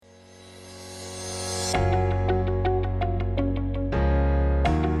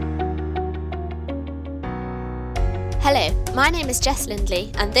Hello, my name is Jess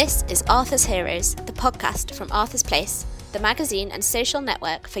Lindley, and this is Arthur's Heroes, the podcast from Arthur's Place, the magazine and social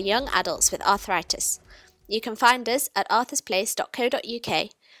network for young adults with arthritis. You can find us at arthursplace.co.uk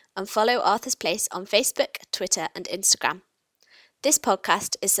and follow Arthur's Place on Facebook, Twitter and Instagram. This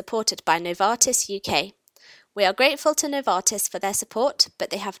podcast is supported by Novartis UK. We are grateful to Novartis for their support, but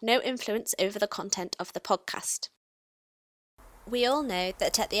they have no influence over the content of the podcast. We all know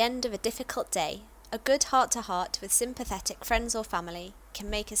that at the end of a difficult day, a good heart-to-heart with sympathetic friends or family can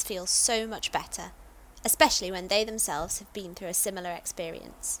make us feel so much better, especially when they themselves have been through a similar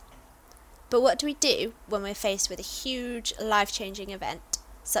experience. But what do we do when we're faced with a huge, life-changing event,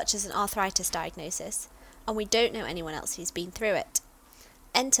 such as an arthritis diagnosis, and we don't know anyone else who's been through it?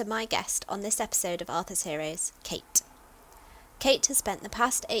 Enter my guest on this episode of Arthur's Heroes, Kate. Kate has spent the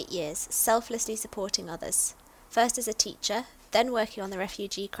past 8 years selflessly supporting others, first as a teacher, then working on the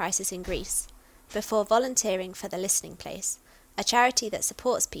refugee crisis in Greece, before volunteering for The Listening Place, a charity that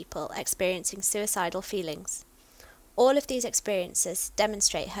supports people experiencing suicidal feelings. All of these experiences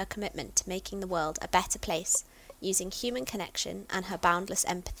demonstrate her commitment to making the world a better place, using human connection and her boundless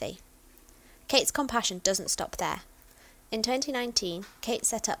empathy. Kate's compassion doesn't stop there. In 2019, Kate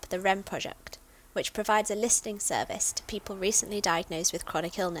set up the REM Project, which provides a listening service to people recently diagnosed with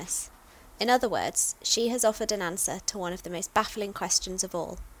chronic illness. In other words, she has offered an answer to one of the most baffling questions of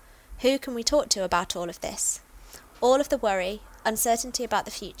all. Who can we talk to about all of this? All of the worry, uncertainty about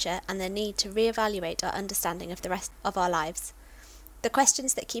the future, and the need to reevaluate our understanding of the rest of our lives. The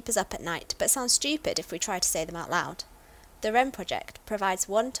questions that keep us up at night, but sound stupid if we try to say them out loud. The REM Project provides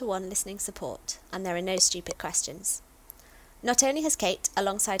one-to-one listening support, and there are no stupid questions. Not only has Kate,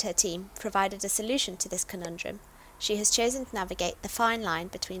 alongside her team, provided a solution to this conundrum, she has chosen to navigate the fine line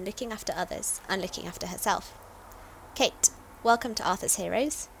between looking after others and looking after herself. Kate, welcome to Arthur's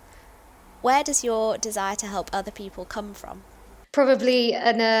Heroes. Where does your desire to help other people come from? Probably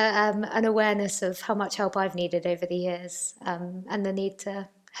an awareness of how much help I've needed over the years, and the need to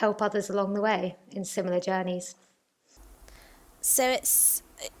help others along the way in similar journeys. So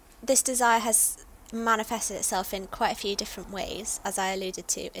this desire has manifested itself in quite a few different ways, as I alluded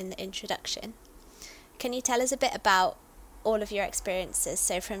to in the introduction. Can you tell us a bit about all of your experiences,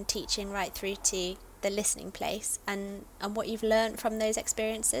 so from teaching right through to The Listening Place, and what you've learned from those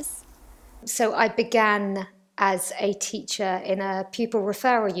experiences? So I began as a teacher in a pupil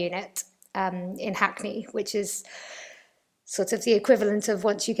referral unit in Hackney, which is sort of the equivalent of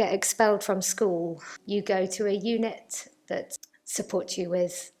once you get expelled from school, you go to a unit that supports you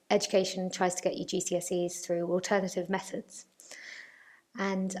with education, tries to get you GCSEs through alternative methods.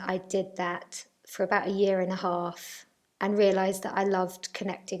 And I did that for about 1.5 years and realised that I loved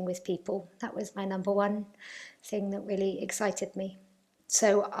connecting with people. That was my number one thing that really excited me.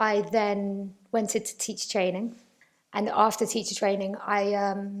 So I then went into teacher training, and after teacher training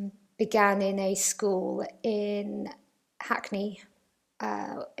I began in a school in Hackney.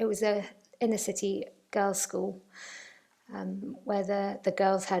 It was a inner city girls' school where the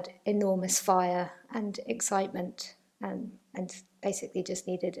girls had enormous fire and excitement and basically just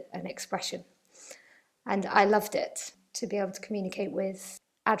needed an expression. And I loved it, to be able to communicate with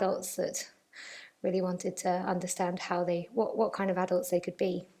adults that really wanted to understand what kind of adults they could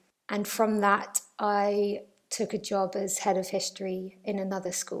be. And from that, I took a job as head of history in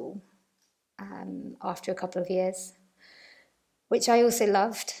another school after a couple of years, which I also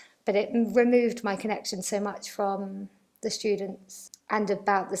loved, but it removed my connection so much from the students. And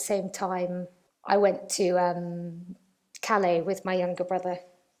about the same time, I went to Calais with my younger brother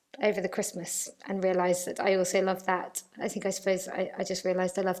over the Christmas and realised that I also loved that. I just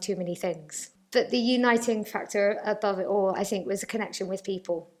realised I loved too many things. But the uniting factor above it all, I think, was a connection with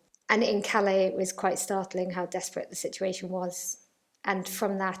people. And in Calais, it was quite startling how desperate the situation was. And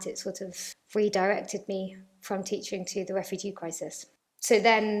from that, it sort of redirected me from teaching to the refugee crisis. So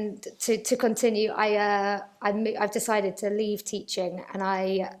then, to continue, I've decided to leave teaching, and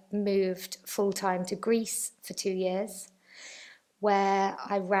I moved full-time to Greece for 2 years, where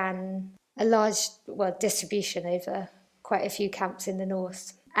I ran a large distribution over quite a few camps in the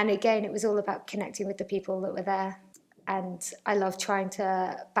north. And again, it was all about connecting with the people that were there. And I love trying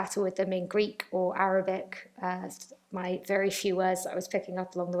to battle with them in Greek or Arabic, my very few words that I was picking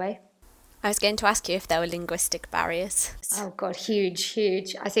up along the way. I was going to ask you if there were linguistic barriers. Oh God,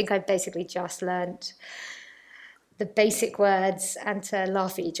 huge. I think I basically just learnt the basic words and to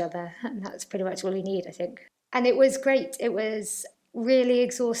laugh at each other. And that's pretty much all you need, I think. And it was great. It was really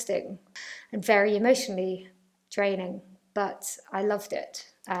exhausting and very emotionally draining, but I loved it.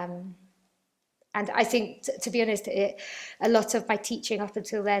 And I think, to be honest, a lot of my teaching up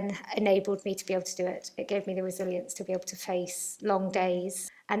until then enabled me to be able to do it. It gave me the resilience to be able to face long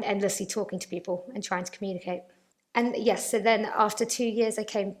days and endlessly talking to people and trying to communicate. And yes, so then after 2 years, I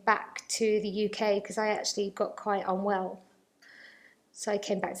came back to the UK because I actually got quite unwell. So I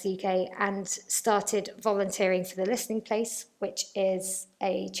came back to the UK and started volunteering for the Listening Place, which is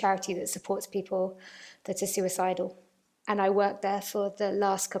a charity that supports people that are suicidal. And I worked there for the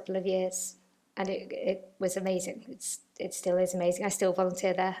last couple of years. And it was amazing. It still is amazing. I still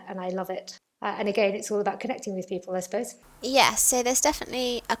volunteer there and I love it. And again, it's all about connecting with people, I suppose. Yeah, so there's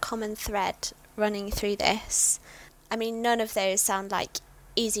definitely a common thread running through this. I mean, none of those sound like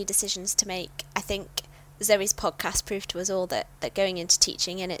easy decisions to make. I think Zoe's podcast proved to us all that going into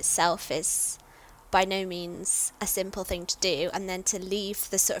teaching in itself is by no means a simple thing to do. And then to leave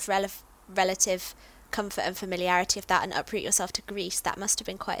the sort of relative comfort and familiarity of that and uproot yourself to Greece, that must have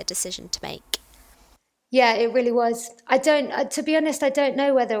been quite a decision to make. Yeah, it really was. To be honest, I don't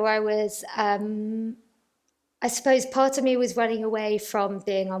know whether I was, I suppose part of me was running away from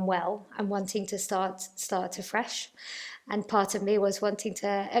being unwell and wanting to start afresh. And part of me was wanting to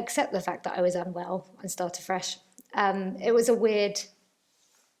accept the fact that I was unwell and start afresh. It was a weird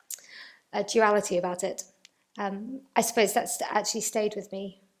duality about it. I suppose that's actually stayed with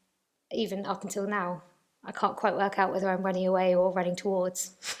me even up until now. I can't quite work out whether I'm running away or running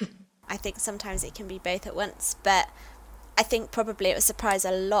towards. I think sometimes it can be both at once, but I think probably it would surprise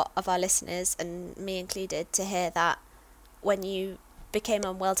a lot of our listeners, and me included, to hear that when you became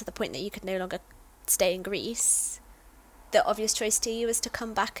unwell to the point that you could no longer stay in Greece, the obvious choice to you was to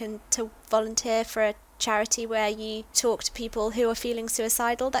come back and to volunteer for a charity where you talk to people who are feeling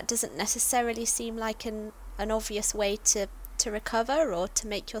suicidal. That doesn't necessarily seem like an obvious way to recover or to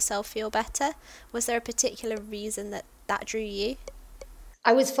make yourself feel better. Was there a particular reason that drew you?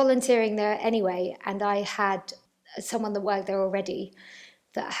 I was volunteering there anyway, and I had someone that worked there already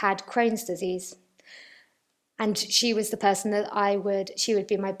that had Crohn's disease. And she was the person that she would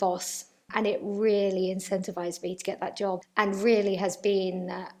be my boss. And it really incentivized me to get that job, and really has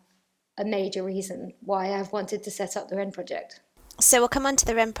been a major reason why I've wanted to set up the REN project. So we'll come on to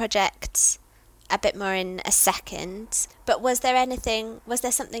the REN project a bit more in a second, but was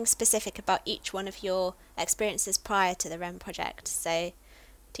there something specific about each one of your experiences prior to the REN project, so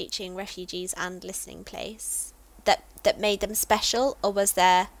teaching refugees and Listening Place, that made them special, or was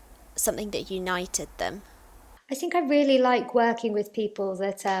there something that united them? I think I really like working with people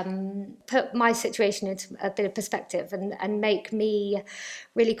that put my situation into a bit of perspective and make me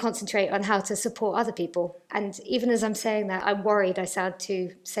really concentrate on how to support other people. And even as I'm saying that, I'm worried I sound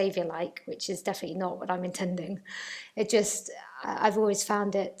too saviour-like, which is definitely not what I'm intending. I've always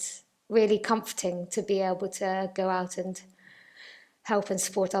found it really comforting to be able to go out and help and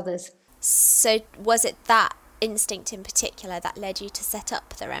support others. So was it that instinct in particular that led you to set up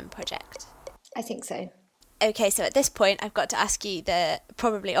the REN project? I think so. Okay, so at this point, I've got to ask you the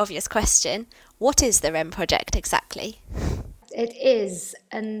probably obvious question. What is the REN project exactly? It is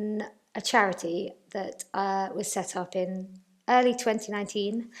a charity that was set up in early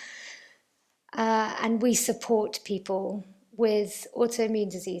 2019. And we support people with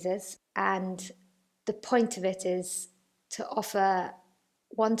autoimmune diseases. And the point of it is to offer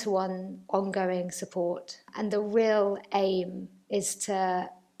one-to-one ongoing support. And the real aim is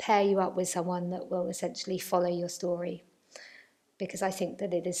to pair you up with someone that will essentially follow your story, because I think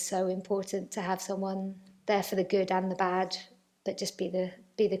that it is so important to have someone there for the good and the bad, but just be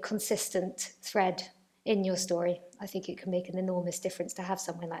the consistent thread in your story. I think it can make an enormous difference to have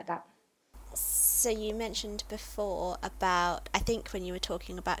someone like that. So you mentioned before about, I think when you were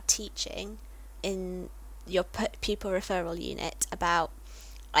talking about teaching in your pupil referral unit, about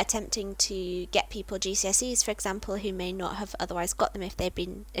attempting to get people GCSEs, for example, who may not have otherwise got them if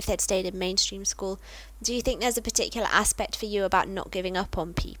they'd stayed in mainstream school. Do you think there's a particular aspect for you about not giving up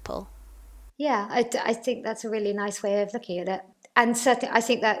on people? Yeah, I think that's a really nice way of looking at it. And certainly, I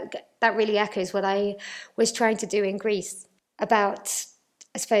think that really echoes what I was trying to do in Greece about,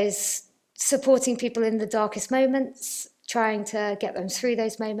 I suppose, supporting people in the darkest moments, trying to get them through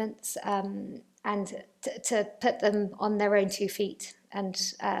those moments, and to put them on their own 2 feet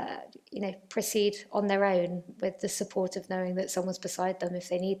and proceed on their own with the support of knowing that someone's beside them if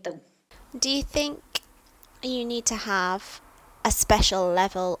they need them. Do you think you need to have a special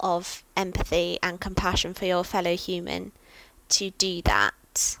level of empathy and compassion for your fellow human to do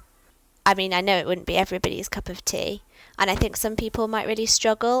that? I mean, I know it wouldn't be everybody's cup of tea, and I think some people might really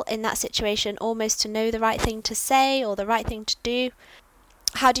struggle in that situation almost to know the right thing to say or the right thing to do.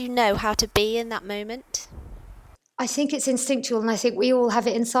 How do you know how to be in that moment? I think it's instinctual, and I think we all have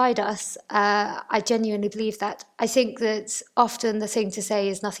it inside us. I genuinely believe that. I think that often the thing to say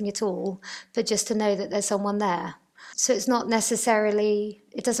is nothing at all, but just to know that there's someone there. So it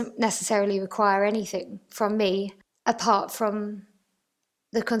doesn't necessarily require anything from me apart from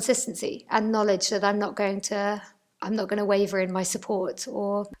the consistency and knowledge that I'm not going to waver in my support,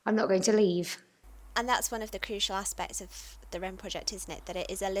 or I'm not going to leave. And that's one of the crucial aspects of the REN project, isn't it? That it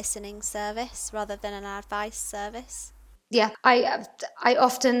is a listening service rather than an advice service. Yeah, I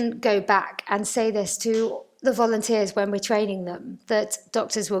often go back and say this to the volunteers when we're training them, that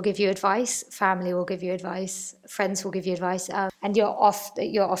doctors will give you advice, family will give you advice, friends will give you advice, and you're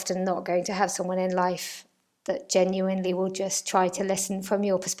often not going to have someone in life that genuinely will just try to listen from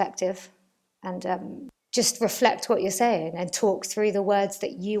your perspective and just reflect what you're saying and talk through the words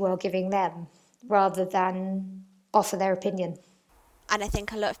that you are giving them, rather than offer their opinion. And I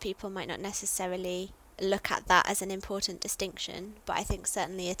think a lot of people might not necessarily look at that as an important distinction, but I think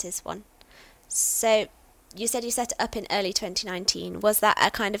certainly it is one. So you said you set it up in early 2019. Was that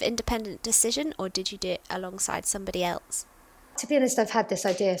a kind of independent decision, or did you do it alongside somebody else? To be honest, I've had this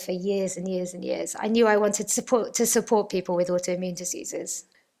idea for years and years and years. I knew I wanted to support people with autoimmune diseases,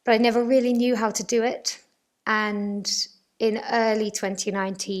 but I never really knew how to do it. And in early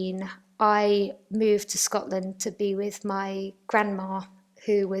 2019, I moved to Scotland to be with my grandma,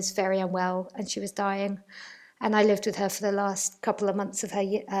 who was very unwell and she was dying. And I lived with her for the last couple of months of her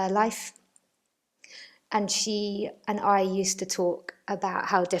life. And she and I used to talk about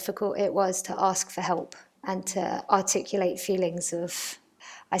how difficult it was to ask for help and to articulate feelings of,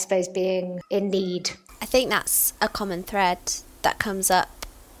 I suppose, being in need. I think that's a common thread that comes up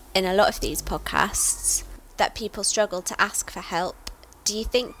in a lot of these podcasts, that people struggle to ask for help. Do you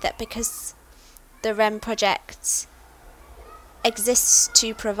think that because the REN project exists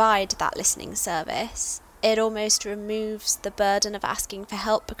to provide that listening service, it almost removes the burden of asking for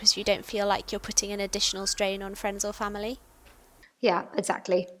help because you don't feel like you're putting an additional strain on friends or family? Yeah,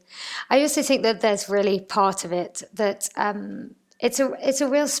 exactly. I also think that there's really part of it that it's a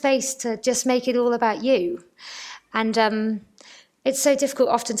real space to just make it all about you. And it's so difficult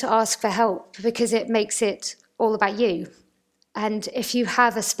often to ask for help because it makes it all about you. And if you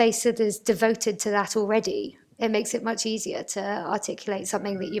have a space that is devoted to that already, it makes it much easier to articulate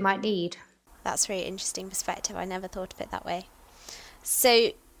something that you might need. That's a really interesting perspective. I never thought of it that way.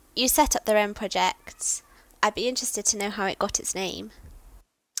 So you set up the REN project. I'd be interested to know how it got its name.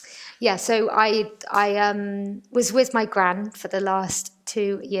 Yeah, so I was with my gran for the last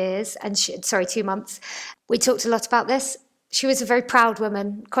 2 years, and 2 months. We talked a lot about this. She was a very proud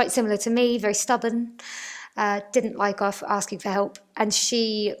woman, quite similar to me, very stubborn, didn't like asking for help. And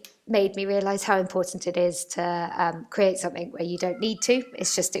she made me realise how important it is to create something where you don't need to,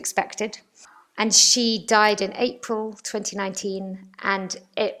 it's just expected. And she died in April 2019, and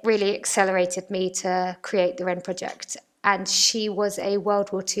it really accelerated me to create the REN project. And she was a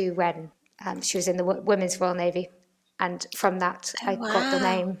World War II Wren. She was in the Women's Royal Navy, and from that I got the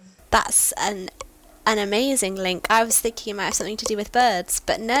name. That's an amazing link. I was thinking it might have something to do with birds,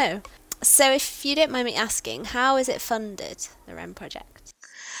 but no. So if you don't mind me asking, how is it funded, the REN project?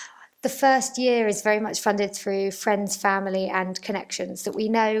 The first year is very much funded through friends, family and connections that we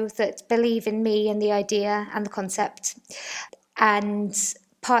know that believe in me and the idea and the concept, and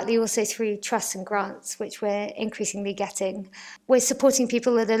partly also through trusts and grants, which we're increasingly getting. We're supporting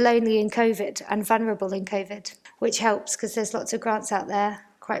people that are lonely in COVID and vulnerable in COVID, which helps because there's lots of grants out there,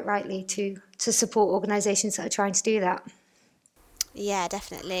 quite rightly, to support organisations that are trying to do that. Yeah,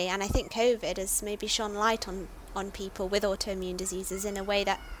 definitely. And I think COVID has maybe shone light on people with autoimmune diseases in a way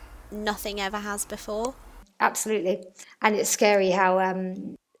that nothing ever has before. Absolutely. And it's scary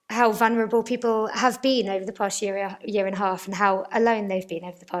how vulnerable people have been over the past year and a half, and how alone they've been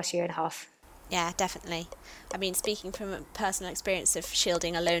over the past year and a half. Yeah, definitely. I mean, speaking from a personal experience of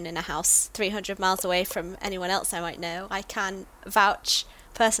shielding alone in a house 300 miles away from anyone else I might know, I can vouch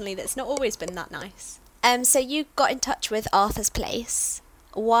personally that it's not always been that nice. So you got in touch with Arthur's Place.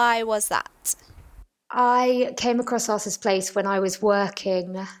 Why was that? I came across Arthur's Place when I was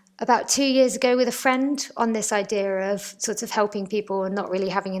working about 2 years ago with a friend on this idea of sort of helping people and not really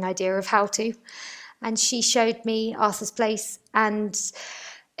having an idea of how to. And she showed me Arthur's Place, and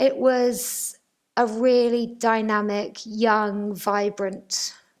it was a really dynamic, young,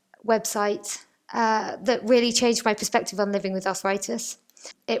 vibrant website that really changed my perspective on living with arthritis.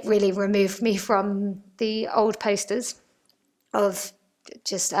 It really removed me from the old posters of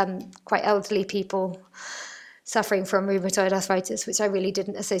just quite elderly people suffering from rheumatoid arthritis, which I really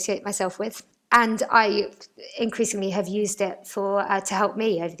didn't associate myself with. And I increasingly have used it to help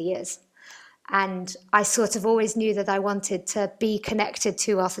me over the years. And I sort of always knew that I wanted to be connected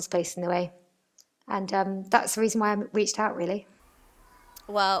to Arthur's Place in a way. And that's the reason why I reached out, really.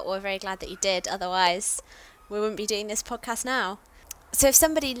 Well, we're very glad that you did. Otherwise, we wouldn't be doing this podcast now. So if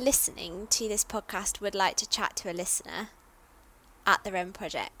somebody listening to this podcast would like to chat to a listener at the Wren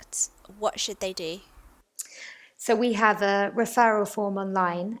Project, what should they do? So we have a referral form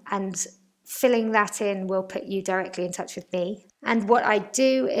online, and filling that in will put you directly in touch with me. And what I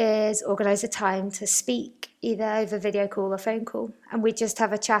do is organise a time to speak, either over video call or phone call, and we just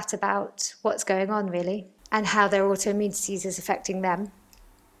have a chat about what's going on, really, and how their autoimmune disease is affecting them.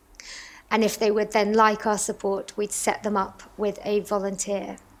 And if they would then like our support, we'd set them up with a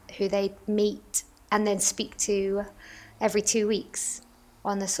volunteer who they'd meet and then speak to every 2 weeks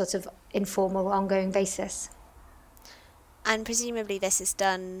on a sort of informal, ongoing basis. And presumably this is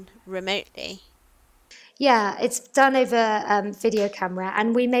done remotely. Yeah, it's done over video camera,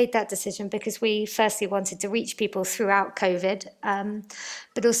 and we made that decision because we firstly wanted to reach people throughout COVID,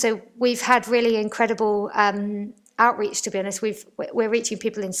 but also we've had really incredible outreach, to be honest. We're reaching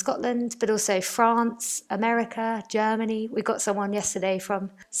people in Scotland, but also France, America, Germany. We got someone yesterday from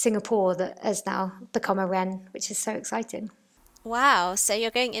Singapore that has now become a Wren, which is so exciting. Wow, so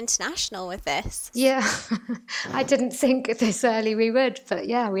you're going international with this? Yeah, I didn't think this early we would, but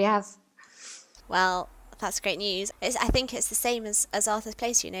yeah, we have. Well, that's great news. I think it's the same as Arthur's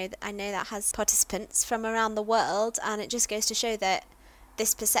Place, you know. I know that has participants from around the world, and it just goes to show that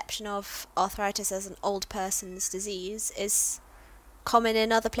this perception of arthritis as an old person's disease is common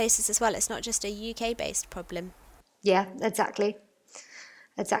in other places as well. It's not just a UK-based problem. Yeah, exactly.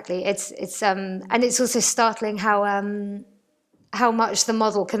 It's and it's also startling how much the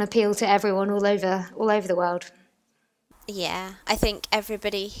model can appeal to everyone all over the world. Yeah, I think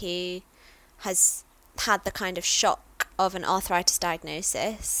everybody who has had the kind of shock of an arthritis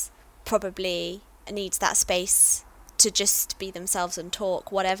diagnosis probably needs that space to just be themselves and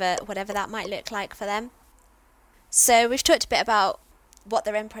talk, whatever that might look like for them. So we've talked a bit about what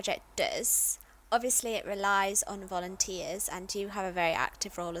the Wren Project does. Obviously it relies on volunteers, and you have a very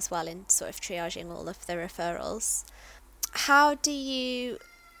active role as well in sort of triaging all of the referrals. How do you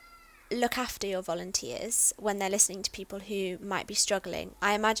look after your volunteers when they're listening to people who might be struggling?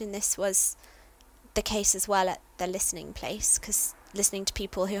 I imagine this was the case as well at the listening place, because listening to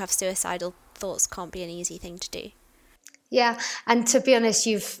people who have suicidal thoughts can't be an easy thing to do. Yeah, and to be honest,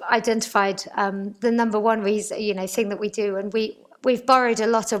 you've identified the number one thing that we do, and we've borrowed a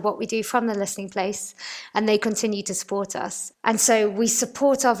lot of what we do from the listening place, and they continue to support us. And so we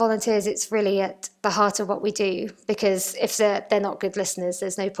support our volunteers. It's really at the heart of what we do, because if they're not good listeners,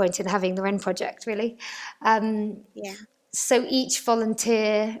 there's no point in having the Wren Project, really. Yeah. So each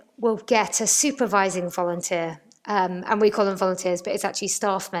volunteer will get a supervising volunteer, and we call them volunteers, but it's actually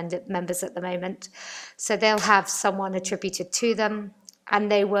staff members at the moment. So they'll have someone attributed to them, and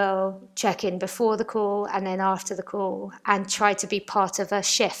they will check in before the call and then after the call, and try to be part of a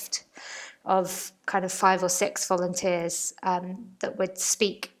shift of kind of 5 or 6 volunteers that would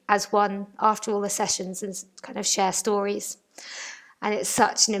speak as one after all the sessions and kind of share stories. And it's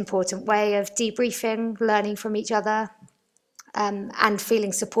such an important way of debriefing, learning from each other, and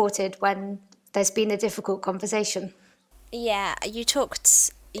feeling supported when there's been a difficult conversation. Yeah, you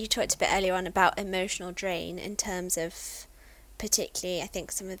talked a bit earlier on about emotional drain in terms of particularly, I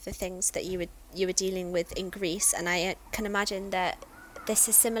think, some of the things that you were dealing with in Greece, and I can imagine that this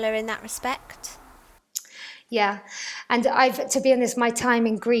is similar in that respect. Yeah, and to be honest, my time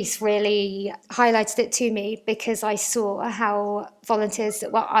in Greece really highlighted it to me, because I saw how volunteers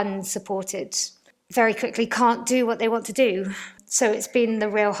that were unsupported very quickly can't do what they want to do. So it's been the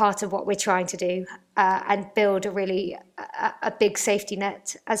real heart of what we're trying to do, and build a really a big safety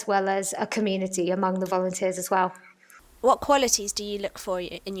net, as well as a community among the volunteers as well. What qualities do you look for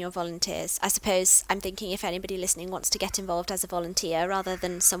in your volunteers? I suppose I'm thinking if anybody listening wants to get involved as a volunteer rather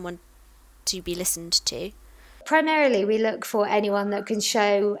than someone to be listened to. Primarily, we look for anyone that can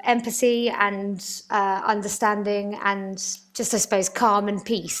show empathy and understanding, and just, I suppose, calm and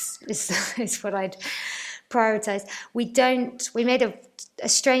peace is what I'd prioritise. We made a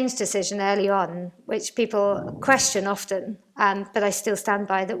strange decision early on, which people question often, but I still stand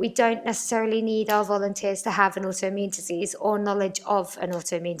by, that we don't necessarily need our volunteers to have an autoimmune disease or knowledge of an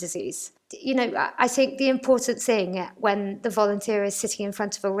autoimmune disease. You know, I think the important thing when the volunteer is sitting in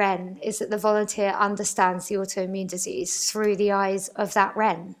front of a Wren is that the volunteer understands the autoimmune disease through the eyes of that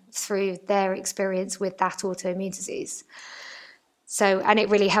Wren, through their experience with that autoimmune disease. So, and it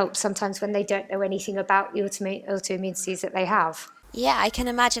really helps sometimes when they don't know anything about the autoimmune disease that they have. Yeah, I can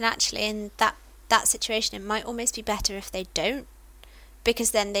imagine actually in that situation it might almost be better if they don't,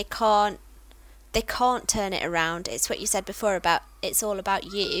 because then they can't they can't turn it around. It's what you said before about it's all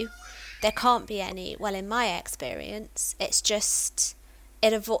about you. There can't be any, well, in my experience, it's just,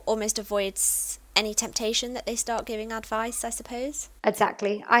 almost avoids any temptation that they start giving advice, I suppose.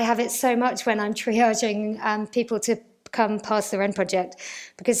 Exactly. I have it so much when I'm triaging people to come past the Wren Project,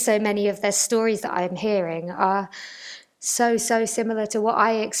 because so many of their stories that I'm hearing are so similar to what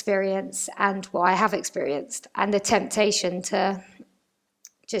I experience and what I have experienced. And the temptation to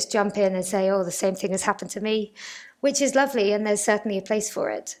just jump in and say, oh, the same thing has happened to me, which is lovely, and there's certainly a place for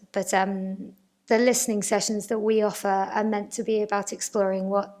it. But the listening sessions that we offer are meant to be about exploring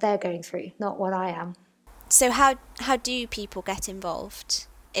what they're going through, not what I am. So how do people get involved?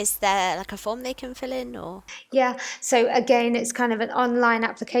 Is there like a form they can fill in, or? Yeah, so again, it's kind of an online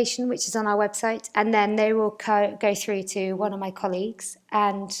application, which is on our website, and then they will go through to one of my colleagues,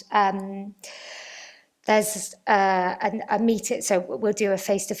 and there's a meeting, so we'll do a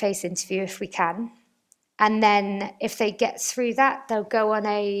face-to-face interview if we can. And then if they get through that, they'll go on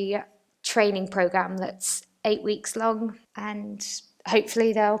a training program that's 8 weeks long, and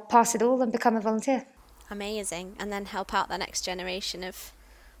hopefully they'll pass it all and become a volunteer. Amazing. And then help out the next generation of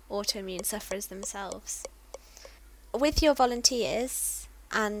autoimmune sufferers themselves. With your volunteers,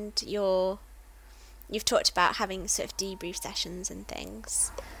 and you've talked about having sort of debrief sessions and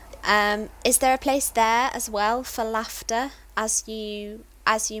things, is there a place there as well for laughter, as you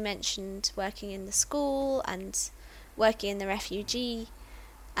mentioned, working in the school and working in the refugee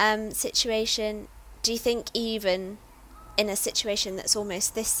situation? Do you think even in a situation that's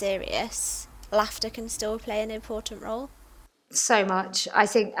almost this serious, laughter can still play an important role? So much. I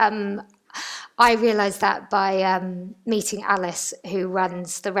think I realised that by meeting Alice, who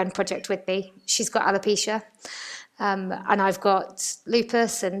runs the Wren Project with me. She's got alopecia, and I've got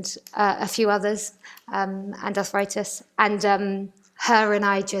lupus and a few others, and arthritis. And her and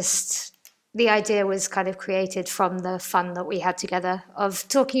I the idea was kind of created from the fun that we had together of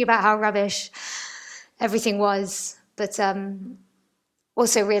talking about how rubbish everything was, but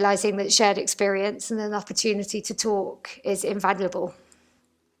also realising that shared experience and an opportunity to talk is invaluable.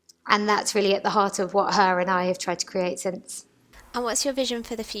 And that's really at the heart of what her and I have tried to create since. And what's your vision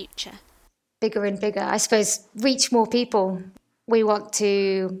for the future? Bigger and bigger. I suppose reach more people. We want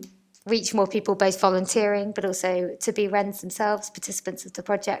to reach more people, both volunteering, but also to be Wrens themselves, participants of the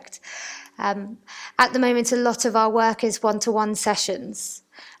project. At the moment, a lot of our work is one-to-one sessions,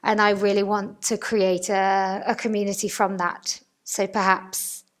 and I really want to create a community from that. So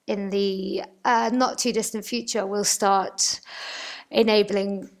perhaps in the not too distant future, we'll start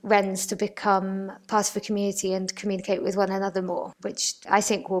enabling Wrens to become part of a community and communicate with one another more, which I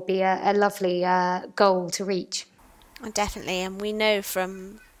think will be a lovely goal to reach. Definitely, and we know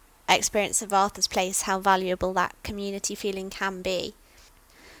from experience of Arthur's Place how valuable that community feeling can be.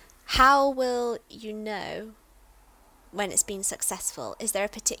 How will you know when it's been successful? Is there a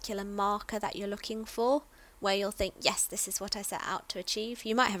particular marker that you're looking for where you'll think, yes, this is what I set out to achieve?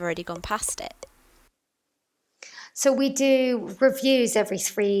 You might have already gone past it. So we do reviews every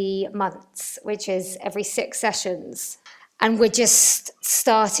 3 months, which is every 6 sessions. And we're just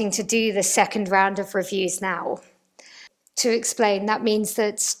starting to do the second round of reviews now. To explain, that means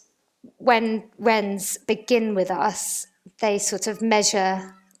that when Wrens begin with us, they sort of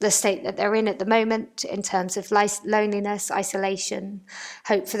measure the state that they're in at the moment in terms of loneliness, isolation,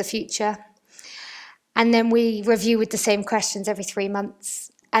 hope for the future. And then we review with the same questions every 3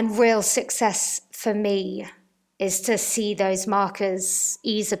 months. And real success for me is to see those markers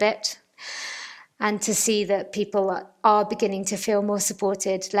ease a bit and to see that people are beginning to feel more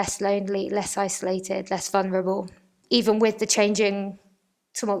supported, less lonely, less isolated, less vulnerable, even with the changing,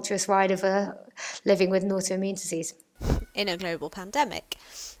 tumultuous ride of living with an autoimmune disease. In a global pandemic.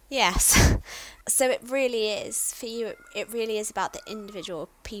 Yes. So it really is, for you, it really is about the individual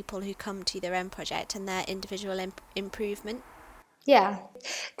people who come to the Wren Project and their individual improvement. Yeah,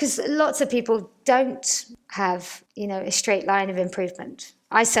 because lots of people don't have, a straight line of improvement.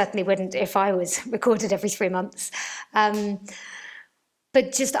 I certainly wouldn't if I was recorded every 3 months.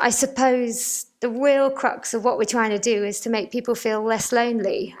 But just, I suppose, the real crux of what we're trying to do is to make people feel less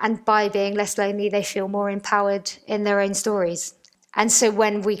lonely. And by being less lonely, they feel more empowered in their own stories. And so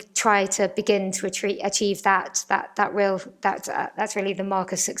when we try to begin to achieve that's really the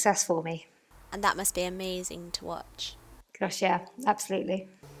mark of success for me. And that must be amazing to watch. Gosh, yeah, absolutely.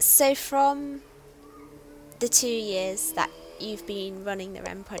 So from the 2 years that you've been running the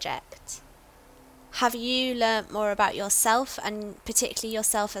Wren Project, have you learnt more about yourself, and particularly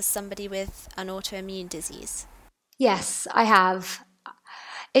yourself as somebody with an autoimmune disease? Yes, I have.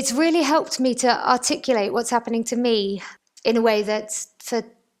 It's really helped me to articulate what's happening to me in a way that's for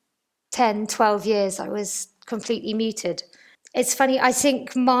 10, 12 years, I was completely muted. It's funny, I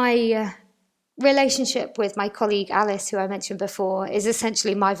think my relationship with my colleague Alice, who I mentioned before, is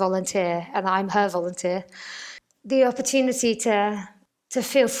essentially my volunteer and I'm her volunteer. The opportunity to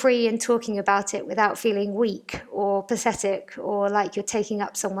feel free in talking about it without feeling weak or pathetic or like you're taking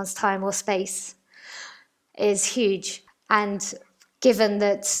up someone's time or space is huge. And given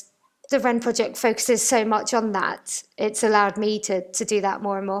that the Wren Project focuses so much on that, it's allowed me to do that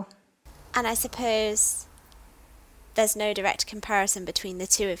more and more. And I suppose there's no direct comparison between the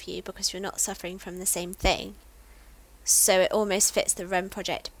two of you because you're not suffering from the same thing. So it almost fits the Wren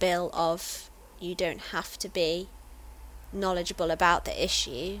Project bill of you don't have to be knowledgeable about the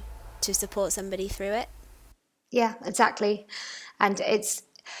issue to support somebody through it. Yeah, exactly. And it's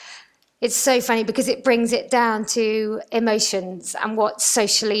so funny because it brings it down to emotions and what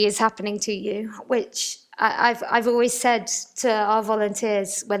socially is happening to you, which I've always said to our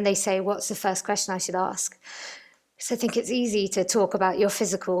volunteers when they say, what's the first question I should ask? So I think it's easy to talk about your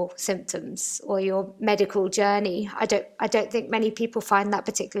physical symptoms or your medical journey. I don't think many people find that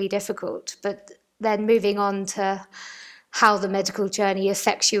particularly difficult, but then moving on to how the medical journey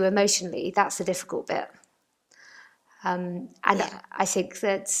affects you emotionally, that's the difficult bit. I think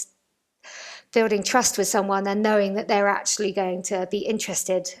that building trust with someone and knowing that they're actually going to be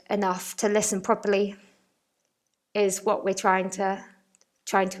interested enough to listen properly is what we're trying to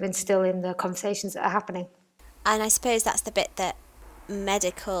instill in the conversations that are happening. And I suppose that's the bit that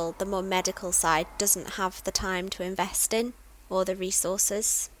the more medical side doesn't have the time to invest in or the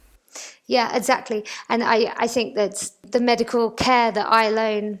resources. Yeah, exactly. And I think that the medical care that I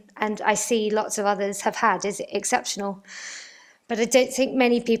alone and I see lots of others have had is exceptional. But I don't think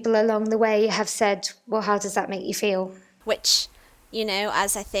many people along the way have said, well, how does that make you feel? Which,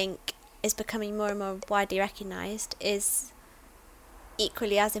 as I think is becoming more and more widely recognised, is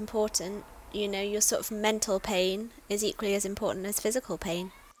equally as important. Your sort of mental pain is equally as important as physical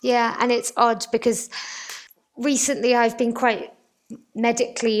pain. Yeah, and it's odd because recently I've been quite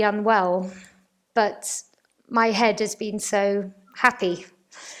medically unwell, but my head has been so happy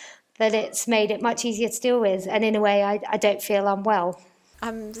that it's made it much easier to deal with. And in a way, I don't feel unwell.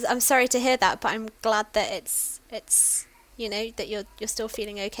 I'm sorry to hear that, but I'm glad that it's that you're still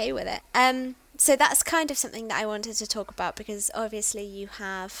feeling okay with it. So that's kind of something that I wanted to talk about because obviously you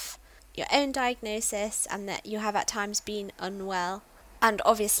have your own diagnosis and that you have at times been unwell. And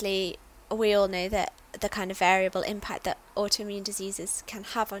obviously we all know that the kind of variable impact that autoimmune diseases can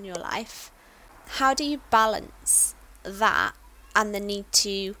have on your life. How do you balance that and the need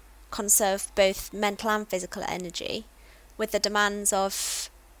to conserve both mental and physical energy with the demands of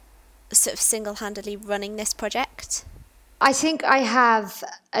sort of single-handedly running this project? I think I have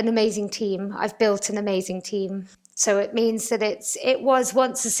an amazing team. I've built an amazing team. So it means that it was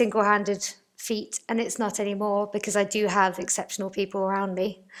once a single-handed feat and it's not anymore because I do have exceptional people around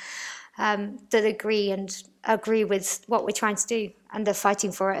me that agree with what we're trying to do and they're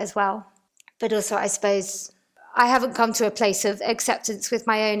fighting for it as well. But also, I suppose, I haven't come to a place of acceptance with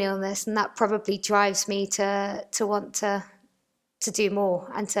my own illness, and that probably drives me to want to do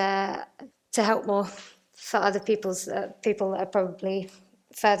more and to help more for other people that are probably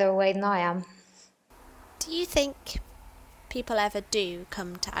further away than I am. Do you think people ever do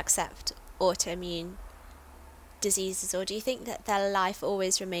come to accept autoimmune diseases, or do you think that their life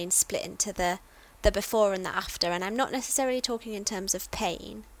always remains split into the before and the after? And I'm not necessarily talking in terms of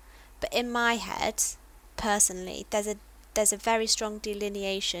pain, but in my head, personally, there's a very strong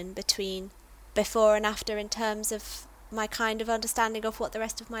delineation between before and after in terms of my kind of understanding of what the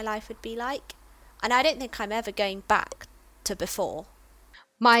rest of my life would be like. And I don't think I'm ever going back to before.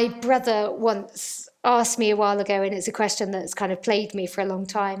 My brother once asked me a while ago, and it's a question that's kind of plagued me for a long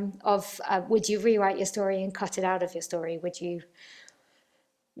time, of would you rewrite your story and cut it out of your story? Would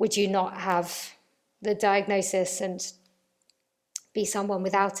you not have the diagnosis and be someone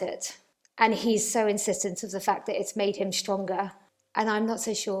without it? And he's so insistent of the fact that it's made him stronger. And I'm not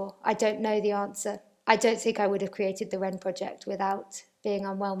so sure. I don't know the answer. I don't think I would have created the Wren Project without being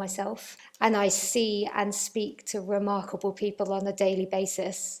unwell myself. And I see and speak to remarkable people on a daily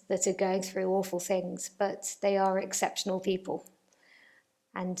basis that are going through awful things, but they are exceptional people.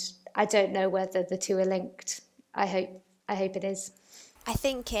 And I don't know whether the two are linked. I hope it is. I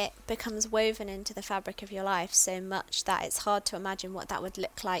think it becomes woven into the fabric of your life so much that it's hard to imagine what that would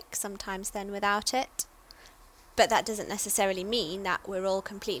look like sometimes then without it. But that doesn't necessarily mean that we're all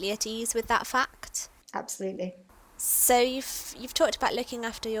completely at ease with that fact. Absolutely. So you've talked about looking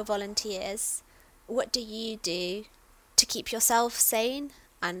after your volunteers. What do you do to keep yourself sane?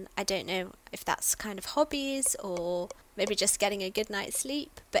 And I don't know if that's kind of hobbies or maybe just getting a good night's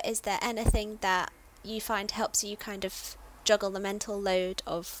sleep, but is there anything that you find helps you kind of juggle the mental load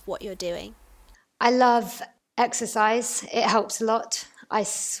of what you're doing? I love exercise. It helps a lot. I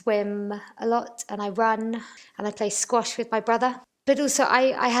swim a lot and I run and I play squash with my brother. But also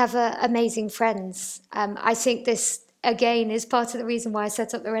I have amazing friends. I think this, again, is part of the reason why I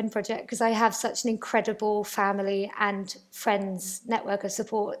set up the Wren Project, because I have such an incredible family and friends network of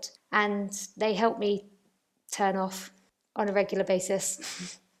support, and they help me turn off on a regular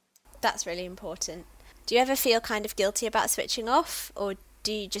basis. That's really important. Do you ever feel kind of guilty about switching off, or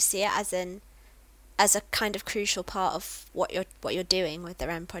do you just see it as a kind of crucial part of what you're doing with the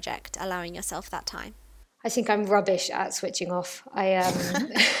Wren Project, allowing yourself that time? I think I'm rubbish at switching off. I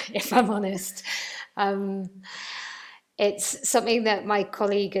if I'm honest. It's something that my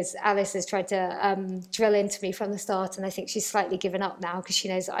colleague, Alice, has tried to drill into me from the start, and I think she's slightly given up now because she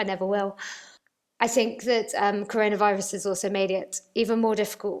knows that I never will. I think that coronavirus has also made it even more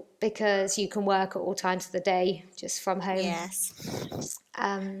difficult because you can work at all times of the day just from home. Yes.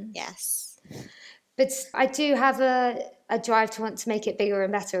 Yes. But I do have a drive to want to make it bigger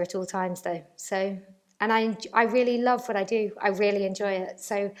and better at all times, though. So, and I really love what I do. I really enjoy it.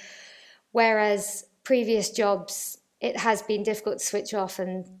 So, whereas previous jobs, it has been difficult to switch off,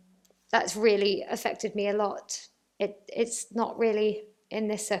 and that's really affected me a lot. It's not really in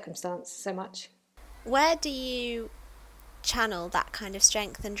this circumstance so much. Where do you channel that kind of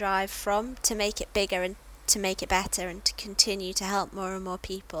strength and drive from to make it bigger and to make it better and to continue to help more and more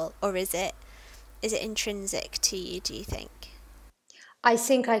people? Or is it intrinsic to you, do you think? I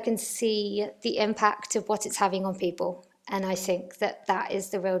think I can see the impact of what it's having on people, and I think that is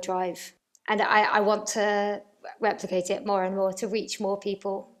the real drive. And I want to replicate it more and more to reach more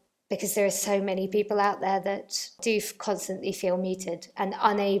people, because there are so many people out there that do constantly feel muted and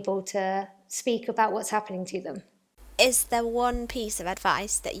unable to speak about what's happening to them. Is there one piece of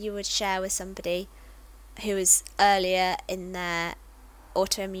advice that you would share with somebody who is earlier in their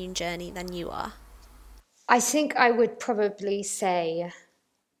autoimmune journey than you are? I think I would probably say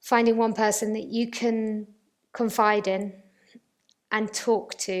finding one person that you can confide in and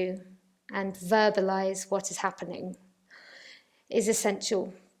talk to and verbalize what is happening is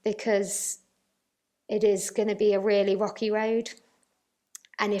essential, because it is going to be a really rocky road.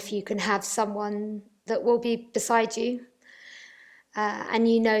 And if you can have someone that will be beside you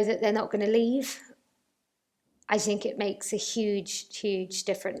and you know that they're not going to leave, I think it makes a huge, huge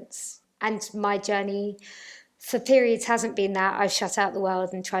difference. And my journey for periods hasn't been that. I've shut out the world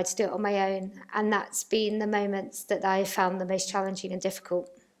and tried to do it on my own. And that's been the moments that I found the most challenging and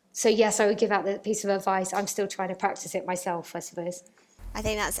difficult. So yes, I would give out that piece of advice. I'm still trying to practice it myself, I suppose. I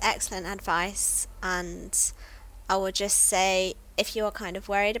think that's excellent advice. And I would just say, if you're kind of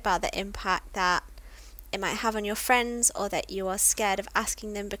worried about the impact that it might have on your friends, or that you are scared of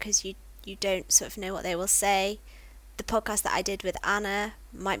asking them because you don't sort of know what they will say, the podcast that I did with Anna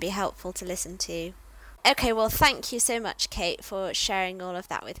might be helpful to listen to. Okay, well, thank you so much, Kate, for sharing all of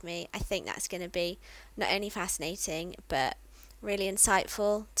that with me. I think that's going to be not only fascinating, but really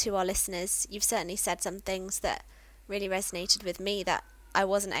insightful to our listeners. You've certainly said some things that really resonated with me that I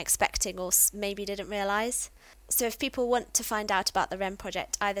wasn't expecting or maybe didn't realise. So if people want to find out about the Wren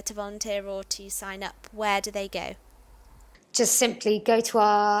Project, either to volunteer or to sign up, where do they go? Just simply go to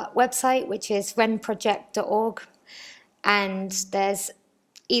our website, which is wrenproject.org, and there's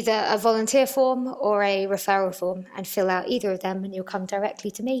either a volunteer form or a referral form, and fill out either of them and you'll come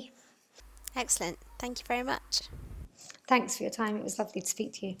directly to me. Excellent. Thank you very much. Thanks for your time. It was lovely to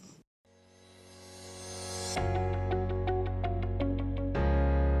speak to you.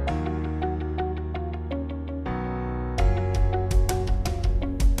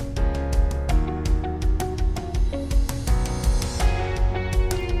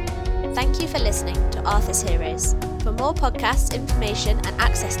 Thank you for listening to Arthur's Heroes. For more podcasts, information and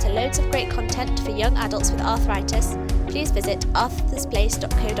access to loads of great content for young adults with arthritis, please visit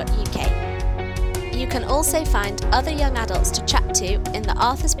arthursplace.co.uk. You can also find other young adults to chat to in the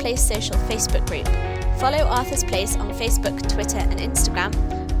Arthur's Place social Facebook group. Follow Arthur's Place on Facebook, Twitter and Instagram,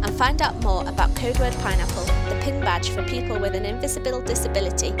 and find out more about Codeword Pineapple, the pin badge for people with an invisible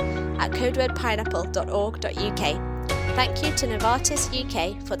disability, at codewordpineapple.org.uk. Thank you to Novartis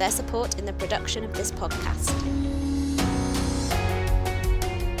UK for their support in the production of this podcast.